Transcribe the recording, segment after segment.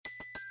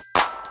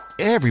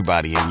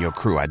Everybody in your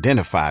crew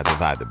identifies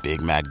as either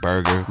Big Mac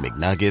Burger,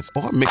 McNuggets,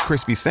 or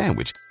McCrispy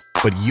Sandwich.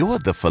 But you're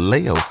the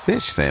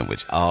Filet-O-Fish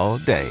Sandwich all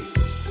day.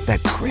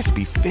 That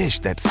crispy fish,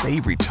 that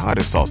savory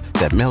tartar sauce,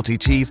 that melty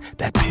cheese,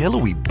 that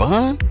pillowy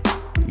bun.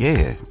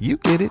 Yeah, you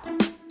get it.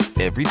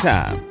 Every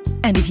time.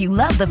 And if you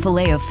love the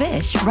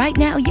Filet-O-Fish, right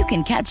now you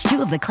can catch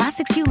two of the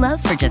classics you love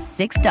for just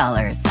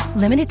 $6.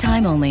 Limited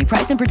time only.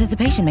 Price and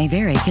participation may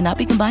vary. Cannot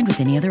be combined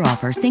with any other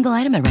offer. Single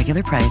item at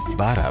regular price.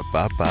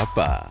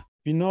 Ba-da-ba-ba-ba.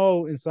 You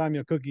know, inside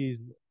your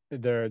cookies,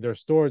 their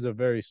stores are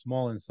very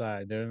small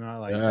inside. They're not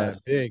like that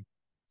big.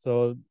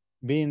 So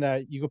being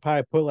that you could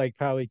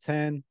probably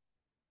 10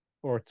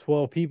 or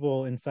 12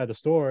 people inside the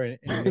store and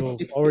you'll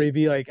already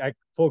be like at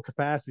full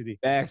capacity.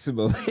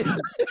 Maximum.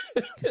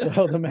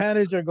 So the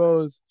manager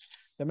goes,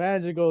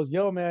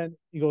 yo, man.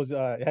 He goes,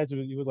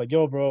 he was like,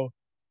 yo, bro.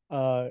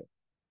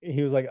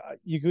 He was like,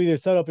 you could either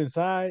set up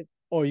inside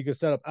or you could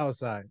set up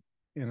outside.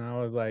 And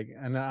I was like,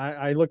 and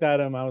I looked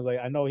at him. I was like,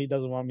 I know he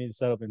doesn't want me to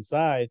set up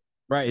inside.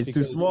 Right, it's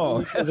too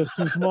small. It's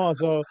too small.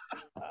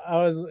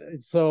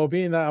 So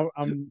being that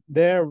I'm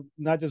there,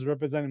 not just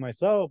representing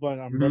myself, but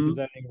I'm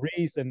representing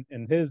Reese and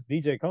his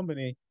DJ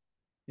company.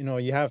 You know,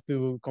 you have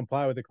to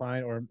comply with the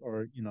client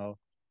or you know,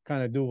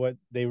 kind of do what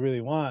they really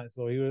want.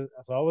 So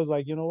I was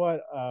like, you know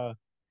what,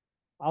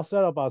 I'll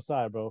set up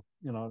outside, bro.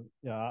 You know,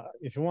 yeah,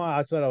 if you want,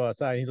 I'll set up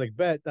outside. He's like,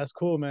 bet, that's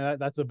cool, man.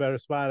 That's a better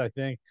spot, I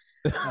think.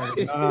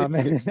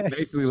 Man.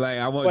 Basically, like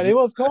I want. But it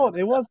was cold.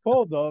 It was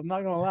cold though. I'm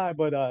not gonna lie,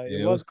 but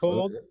it was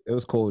cold. It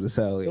was cold as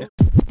hell. Yeah.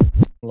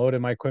 Loaded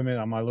my equipment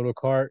on my little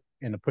cart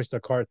and pushed the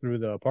cart through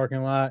the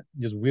parking lot.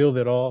 Just wheeled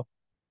it all.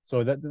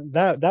 So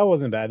that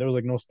wasn't bad. There was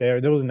like no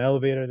stair. There was an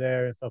elevator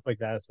there and stuff like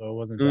that. So it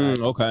wasn't bad.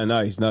 Okay,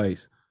 nice.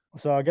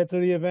 So I get to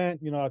the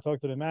event. You know, I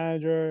talked to the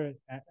manager.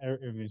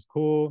 Everything's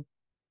cool.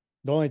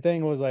 The only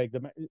thing was like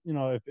you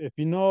know, if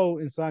you know,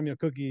 inside your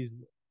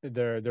cookies,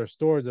 their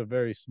stores are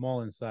very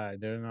small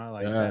inside. They're not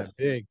like that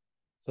big.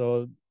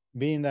 So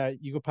being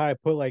that you could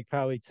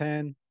probably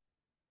 10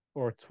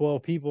 or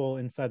 12 people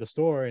inside the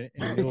store and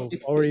you'll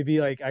already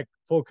be like at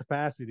full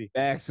capacity.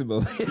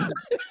 Maximum.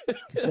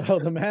 So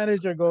the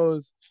manager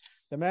goes,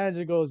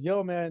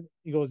 yo, man.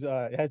 He goes,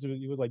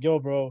 he was like, yo,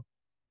 bro.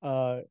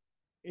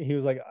 He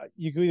was like,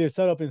 you could either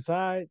set up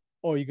inside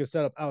or you could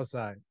set up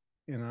outside.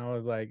 And I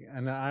was like,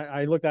 and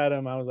I looked at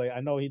him. I was like,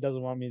 I know he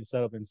doesn't want me to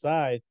set up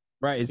inside.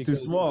 Right, it's too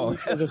small.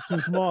 It's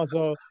too small.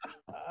 So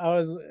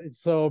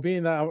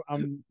being that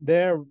I'm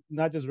there,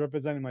 not just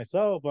representing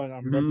myself, but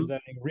I'm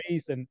representing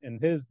Reese and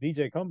his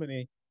DJ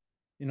company.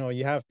 You know,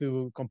 you have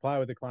to comply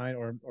with the client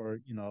or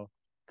you know,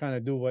 kind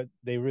of do what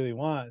they really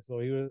want. So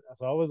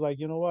I was like,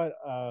 you know what,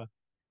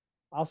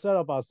 I'll set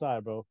up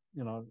outside, bro.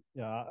 You know,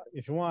 yeah,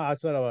 if you want, I'll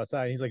set up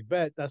outside. He's like,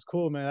 bet, that's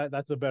cool, man.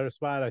 That's a better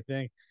spot, I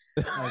think.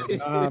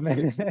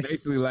 Man.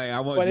 Basically, like I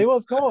want. But it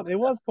was cold. It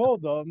was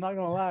cold though. I'm not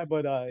gonna lie,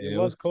 but it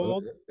was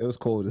cold. It was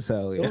cold as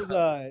hell. Yeah. It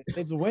was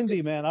it's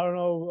windy, man. I don't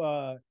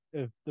know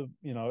if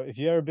if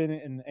you ever been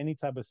in any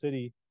type of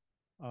city,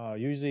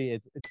 usually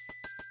it's.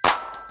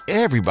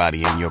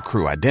 Everybody in your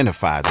crew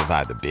identifies as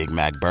either Big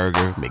Mac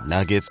Burger,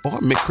 McNuggets, or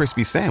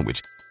McCrispy Sandwich.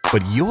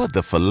 But you're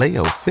the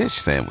Filet-O-Fish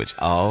Sandwich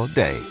all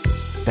day.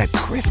 That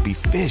crispy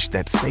fish,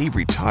 that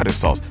savory tartar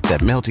sauce,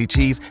 that melty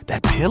cheese,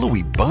 that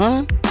pillowy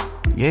bun.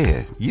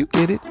 Yeah, you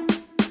get it.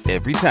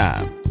 Every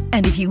time.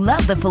 And if you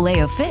love the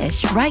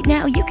Filet-O-Fish, right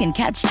now you can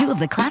catch two of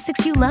the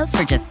classics you love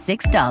for just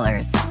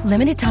 $6.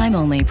 Limited time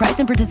only. Price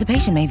and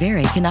participation may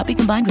vary. Cannot be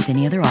combined with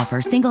any other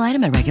offer. Single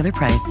item at regular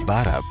price.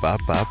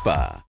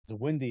 Ba-da-ba-ba-ba. It's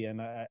windy,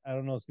 and I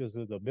don't know if it's because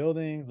of the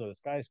buildings or the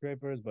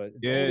skyscrapers, but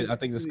yeah, I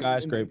think the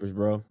skyscrapers,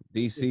 bro.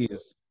 DC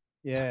is.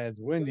 Yeah, it's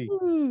windy.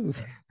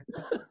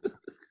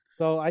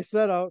 So I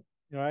set up,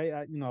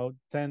 right?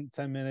 10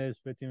 minutes,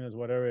 15 minutes,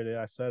 whatever it is.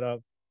 I set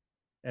up.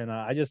 And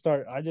I just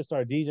start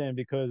DJing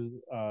because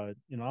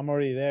I'm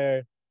already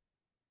there.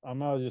 I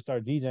might as well just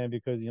start DJing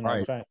because right.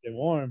 I'm trying to stay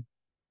warm.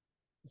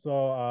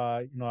 So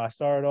I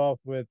started off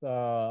with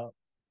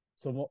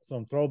some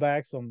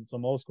throwbacks,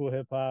 some old school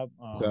hip hop.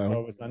 So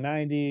it was the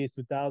 90s,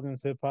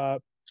 2000s hip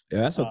hop.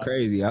 Yeah, that's so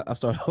crazy. I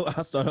start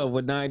off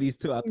with 90s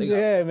too. I think.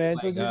 Yeah, man.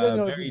 Like,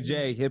 so Mary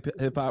J hip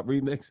hop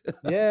remix.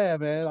 Yeah,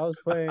 man. I was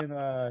playing.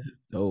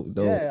 Dope.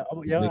 Yeah,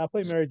 I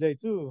played Mary J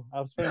too.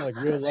 I was playing like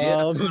Real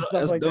Love and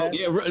stuff like dope. that.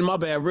 Yeah, my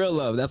bad. Real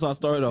Love. That's what I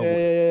started off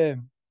with.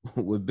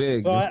 Yeah. With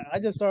Big. So I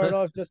just started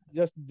off just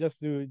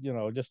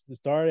to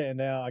start it, and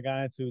then I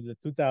got into the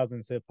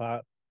 2000s hip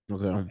hop.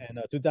 Okay. And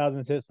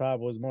 2000s hip hop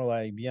was more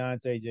like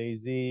Beyonce,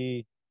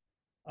 Jay-Z.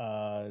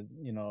 I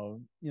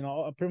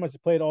pretty much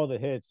played all the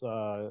hits.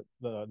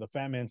 The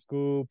Fat Man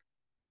Scoop.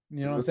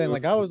 You know what I'm saying?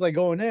 Like I was like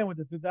going in with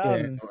the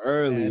 2000s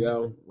early,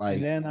 yo. Like,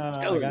 and then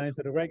I got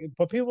into the record.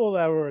 But people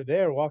that were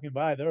there walking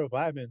by, they were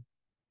vibing.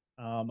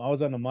 I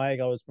was on the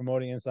mic. I was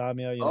promoting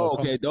Insomnia.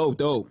 Okay, dope.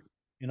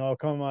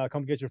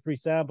 Come get your free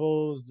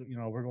samples.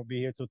 We're gonna be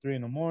here till 3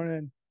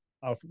 a.m.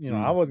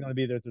 I was gonna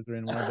be there till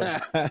 3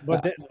 a.m.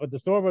 but the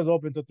store was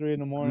open till 3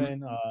 a.m.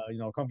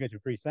 Come get your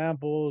free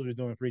samples. We're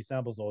doing free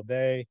samples all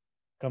day.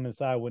 come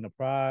inside, win a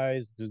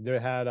prize. They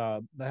had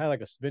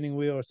like a spinning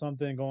wheel or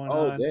something going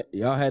Oh, on.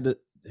 y'all had the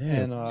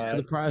And you had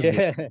the prize book.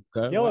 yeah,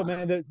 Okay. yo Wow.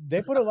 man,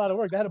 they put a lot of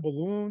work. They had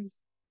balloons.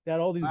 They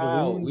had all these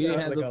Wow. balloons. We They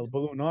didn't had have like a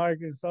balloon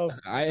arc and stuff.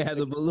 I ain't had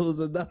the balloons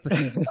or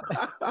nothing.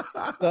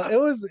 So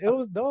it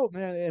was dope,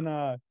 man.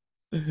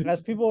 And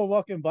as people were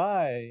walking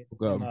by,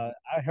 and Okay.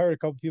 I heard a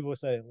couple people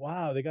say,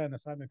 "Wow, they got an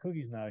assignment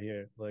cookies now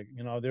here." Like,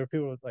 there were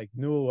people like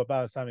knew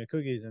about assignment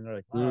cookies, and they're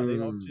like,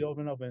 "Wow, she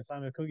opened up an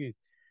assignment cookies."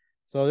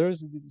 So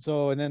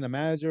and then the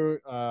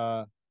manager,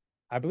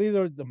 I believe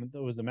there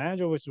was the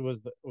manager, which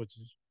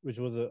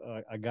was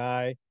a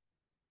guy,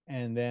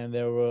 and then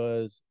there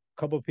was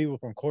a couple of people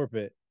from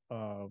corporate.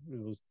 It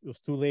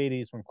was two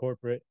ladies from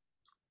corporate.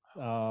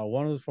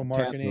 One was from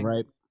Catherine, marketing.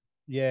 right?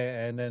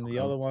 Yeah, and then the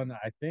Okay. other one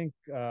I think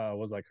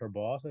was like her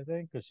boss, I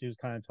think, because she was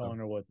kind of telling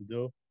her what to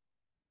do.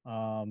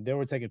 They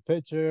were taking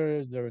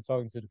pictures, they were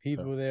talking to the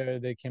people there.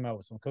 They came out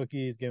with some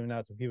cookies, giving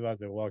out to people as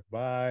they walked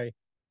by.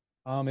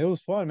 It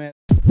was fun, man.